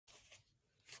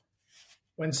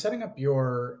When setting up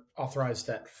your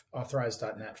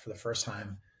authorized.net for the first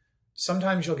time,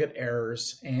 sometimes you'll get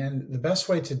errors, and the best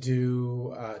way to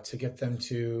do to get them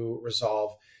to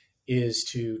resolve is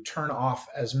to turn off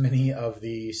as many of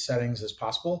the settings as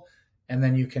possible, and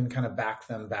then you can kind of back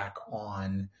them back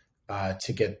on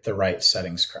to get the right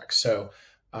settings correct. So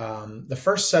the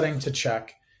first setting to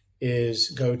check is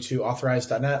go to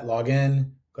authorized.net, log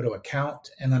in, go to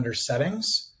account, and under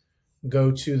settings,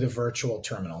 go to the virtual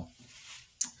terminal.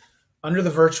 Under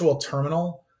the virtual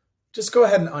terminal, just go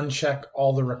ahead and uncheck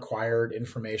all the required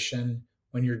information.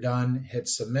 When you're done, hit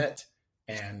submit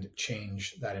and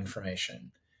change that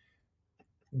information.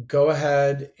 Go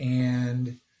ahead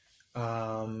and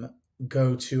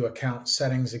go to account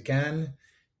settings again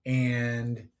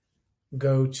and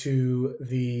go to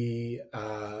the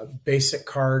basic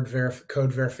code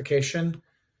verification.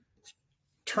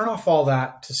 Turn off all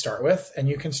that to start with, and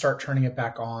you can start turning it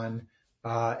back on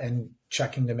and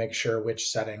checking to make sure which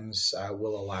settings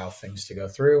will allow things to go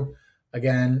through.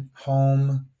 Again,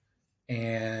 home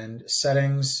and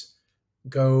settings,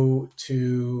 go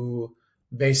to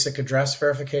basic address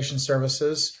verification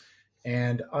services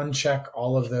and uncheck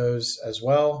all of those as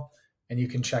well. And you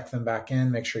can check them back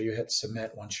in, make sure you hit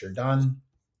submit once you're done.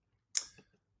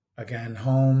 Again,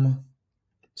 home,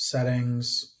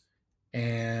 settings,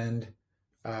 and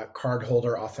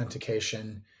cardholder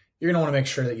authentication. You're going to want to make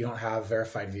sure that you don't have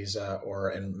verified Visa or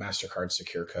and MasterCard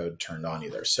secure code turned on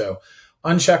either. So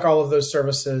uncheck all of those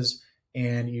services,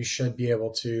 and you should be able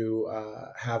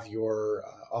to have your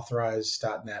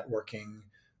authorized.net working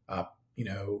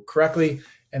correctly.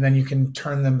 And then you can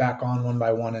turn them back on one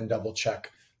by one and double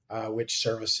check which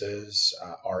services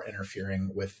are interfering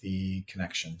with the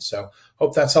connection. So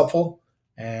hope that's helpful,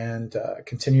 and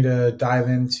continue to dive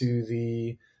into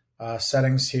the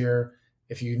settings here.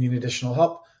 If you need additional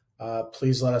help,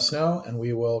 please let us know, and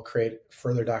we will create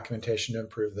further documentation to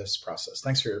improve this process.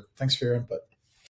 Thanks for your input.